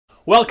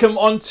Welcome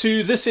on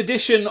to this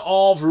edition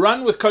of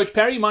Run with Coach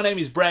Parry. My name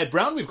is Brad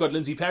Brown. We've got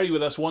Lindsay Parry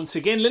with us once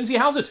again. Lindsay,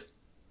 how's it?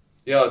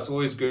 Yeah, it's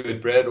always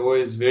good, Brad.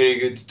 Always very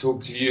good to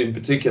talk to you in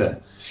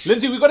particular.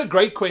 Lindsay, we've got a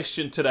great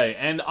question today.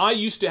 And I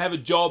used to have a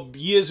job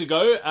years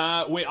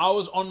ago where I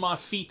was on my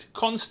feet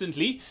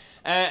constantly.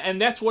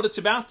 And that's what it's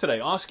about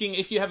today, asking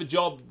if you have a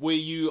job where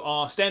you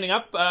are standing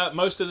up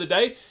most of the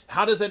day,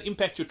 how does that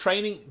impact your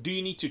training? Do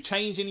you need to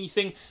change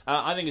anything?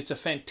 I think it's a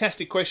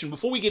fantastic question.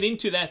 Before we get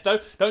into that,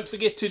 though, don't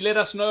forget to let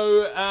us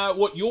know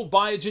what your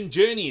Biogen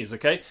journey is,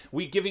 okay?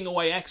 We're giving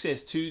away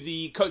access to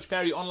the Coach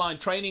Parry online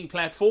training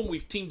platform.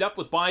 We've teamed up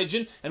with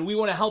Biogen, and we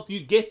want to help you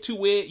get to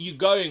where you're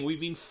going. We've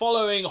been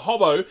following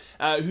Hobbo,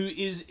 who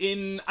is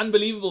in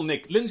unbelievable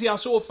nick. Lindsay, I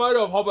saw a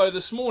photo of Hobbo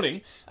this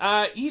morning.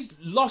 He's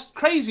lost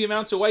crazy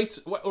amounts of weight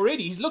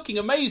already. He's looking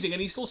amazing,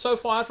 and he's still so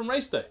far out from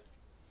race day.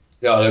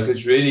 Yeah, look,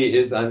 it really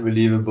is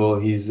unbelievable.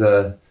 He's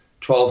 12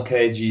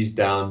 kgs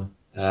down.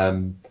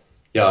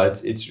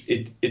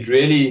 It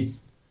really.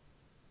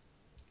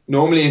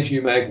 Normally, if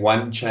you make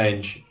one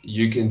change,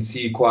 you can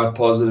see quite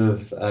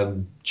positive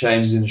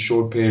changes in a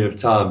short period of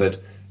time. But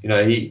you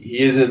know, he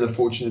is in the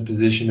fortunate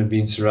position of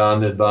being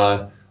surrounded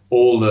by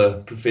all the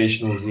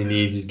professionals he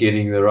needs. He's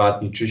getting the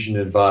right nutrition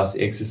advice,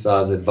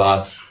 exercise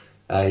advice.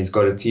 He's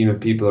got a team of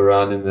people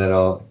around him that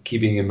are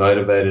keeping him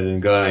motivated and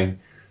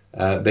going.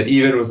 But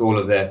even with all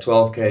of that,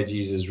 12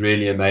 kgs is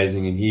really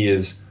amazing, and he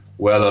is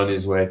well on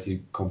his way to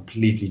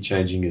completely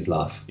changing his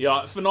life.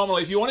 Yeah, phenomenal.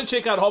 If you want to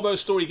check out Hobbo's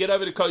story, get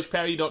over to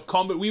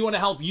CoachParry.com. But we want to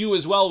help you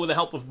as well with the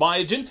help of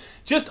Biogen.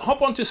 Just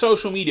hop onto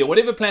social media,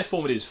 whatever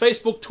platform it is,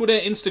 Facebook, Twitter,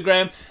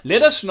 Instagram.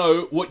 Let us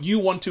know what you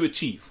want to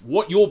achieve,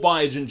 what your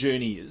Biogen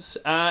journey is,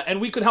 and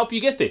we could help you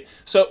get there.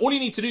 So all you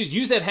need to do is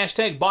use that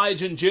hashtag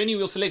Biogen Journey.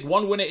 We'll select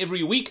one winner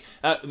every week.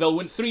 They'll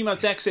win 3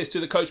 months access to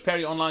the Coach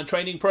Parry online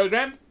training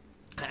program.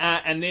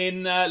 And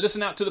then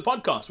listen out to the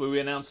podcast where we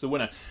announce the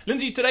winner.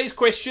 Lindsay, today's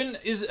question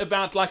is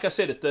about, like I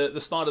said at the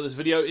start of this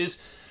video, is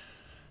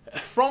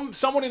from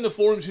someone in the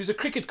forums who's a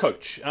cricket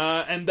coach.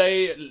 And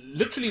they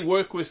literally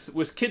work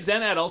with kids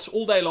and adults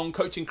all day long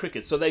coaching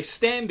cricket. So they're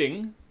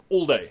standing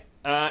all day.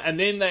 And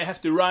then they have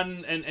to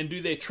run and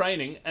do their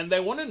training. And they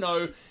want to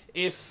know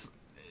if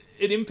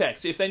it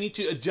impacts, if they need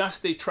to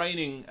adjust their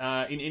training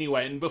in any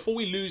way. And before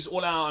we lose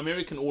all our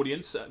American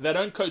audience, they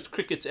don't coach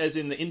cricket as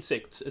in the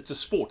insects. It's a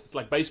sport. It's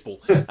like baseball.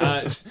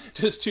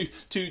 Just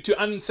to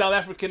un-South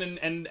African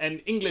and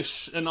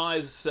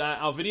Englishanize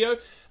our video.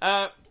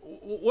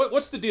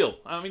 What's the deal?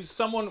 I mean,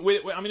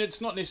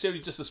 it's not necessarily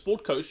just a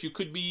sport coach. You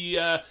could be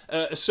a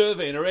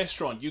server in a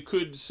restaurant. You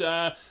could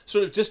sort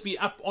of just be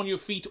up on your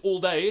feet all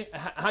day.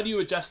 How do you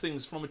adjust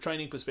things from a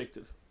training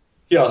perspective?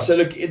 Yeah, so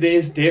look,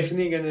 there's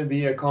definitely going to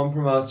be a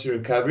compromise to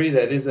recovery.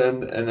 That is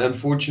an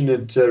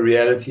unfortunate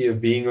reality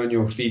of being on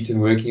your feet and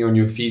working on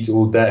your feet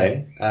all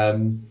day.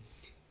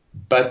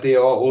 But there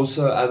are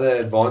also other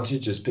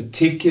advantages,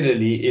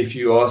 particularly if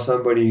you are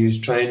somebody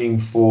who's training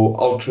for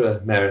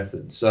ultra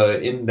marathon. So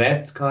in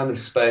that kind of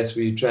space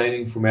where you're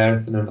training for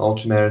marathon and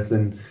ultra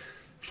marathon,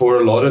 for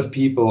a lot of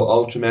people,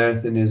 ultra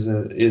marathon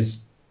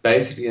is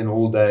basically an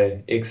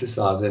all-day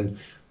exercise. And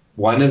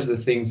one of the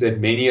things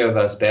that many of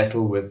us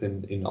battle with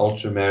in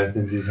ultra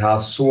marathons is how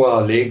sore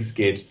our legs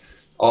get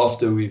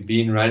after we've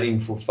been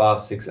running for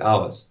 5-6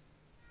 hours.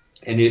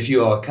 And if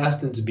you are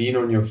accustomed to being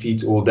on your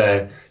feet all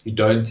day, you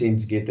don't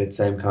tend to get that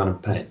same kind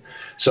of pain.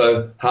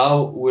 So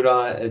how would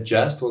I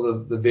adjust? Well,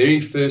 the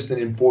very first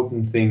and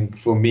important thing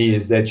for me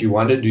is that you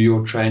want to do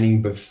your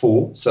training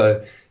before.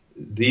 So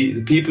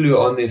the people who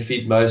are on their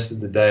feet most of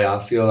the day, I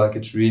feel like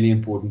it's really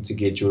important to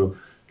get your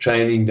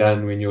training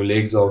done when your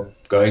legs are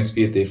going to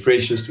be at their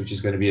freshest, which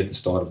is going to be at the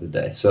start of the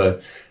day. So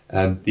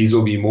these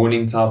will be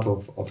morning type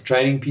of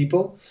training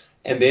people.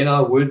 And then I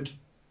would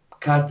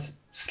cut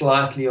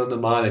slightly on the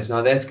mileage.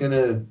 Now that's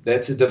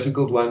a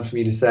difficult one for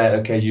me to say,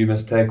 okay, you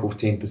must take off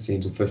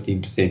 10% or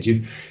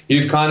 15%.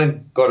 You've kind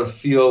of got to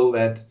feel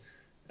that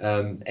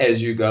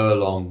as you go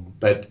along,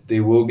 but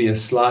there will be a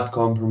slight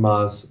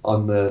compromise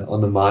on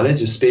the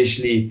mileage,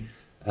 especially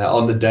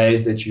on the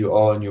days that you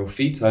are on your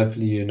feet.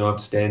 Hopefully you're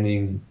not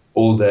standing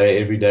all day,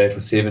 every day for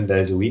 7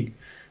 days a week.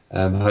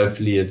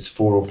 Hopefully it's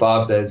 4 or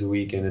 5 days a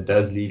week, and it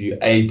does leave you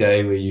a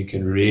day where you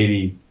can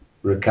really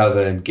recover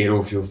and get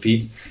off your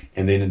feet,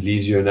 and then it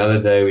leaves you another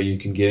day where you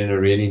can get in a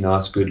really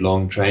nice, good,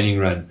 long training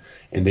run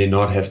and then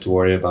not have to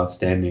worry about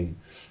standing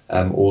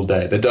all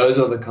day. But those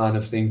are the kind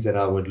of things that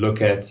I would look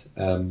at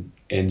and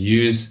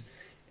use,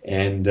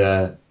 and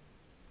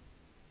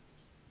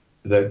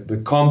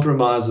the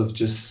compromise of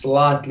just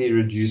slightly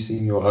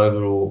reducing your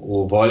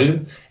overall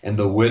volume and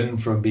the win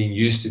from being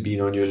used to being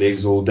on your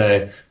legs all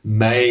day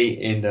may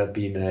end up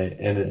being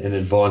an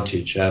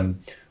advantage.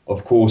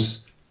 Of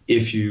course,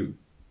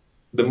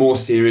 the more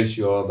serious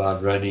you are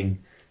about running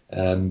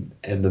and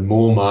the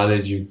more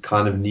mileage you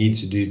kind of need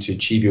to do to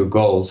achieve your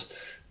goals,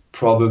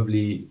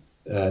 probably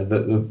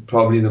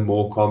the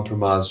more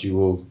compromised you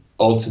will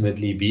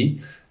ultimately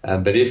be.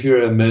 But if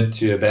you're a mid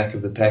to a back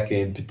of the pack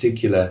in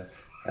particular,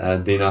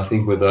 then I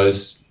think with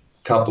those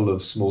couple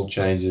of small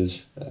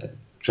changes,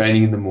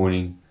 training in the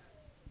morning,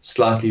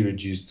 slightly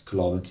reduced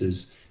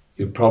kilometers,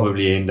 you'll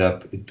probably end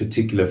up, in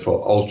particular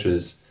for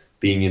ultras,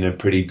 being in a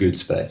pretty good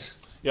space.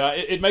 Yeah,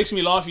 it makes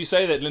me laugh you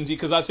say that, Lindsay,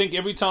 because I think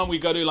every time we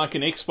go to like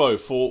an expo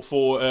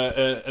for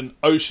an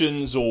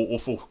Oceans or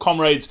for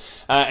Comrades,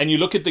 and you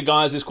look at the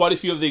guys, there's quite a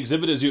few of the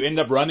exhibitors who end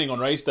up running on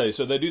race day.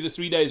 So they do the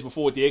 3 days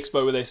before at the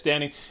expo where they're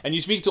standing, and you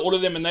speak to all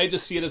of them and they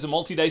just see it as a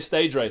multi-day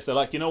stage race. They're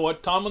like, you know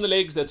what, time on the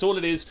legs, that's all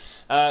it is.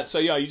 So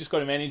yeah, you just got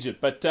to manage it.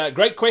 But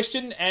great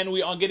question, and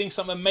we are getting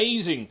some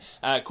amazing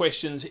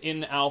questions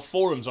in our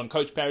forums on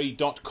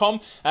coachparry.com.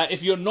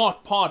 If you're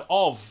not part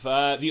of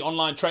the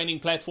online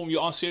training platform, you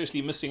are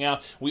seriously missing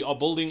out. We are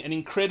building an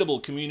incredible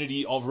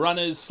community of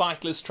runners,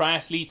 cyclists,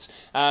 triathletes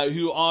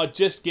who are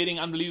just getting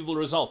unbelievable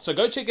results. So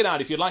go check it out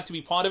if you'd like to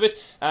be part of it.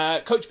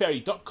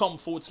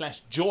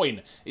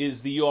 coachparry.com/join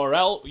is the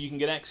URL. You can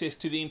get access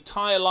to the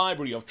entire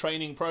library of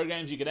training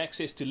programs. You get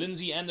access to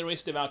Lindsay and the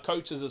rest of our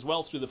coaches as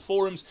well through the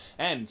forums,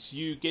 and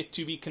you get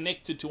to be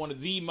connected to one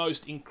of the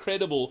most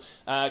incredible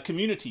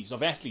communities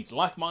of athletes,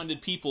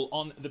 like-minded people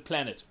on the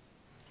planet.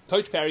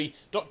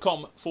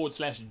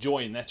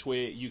 coachparry.com/join. That's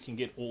where you can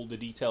get all the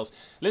details.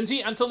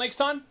 Lindsay, until next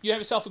time, you have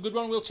yourself a good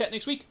one. We'll chat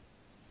next week.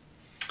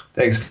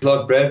 Thanks a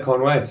lot, Brad.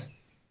 Can't wait.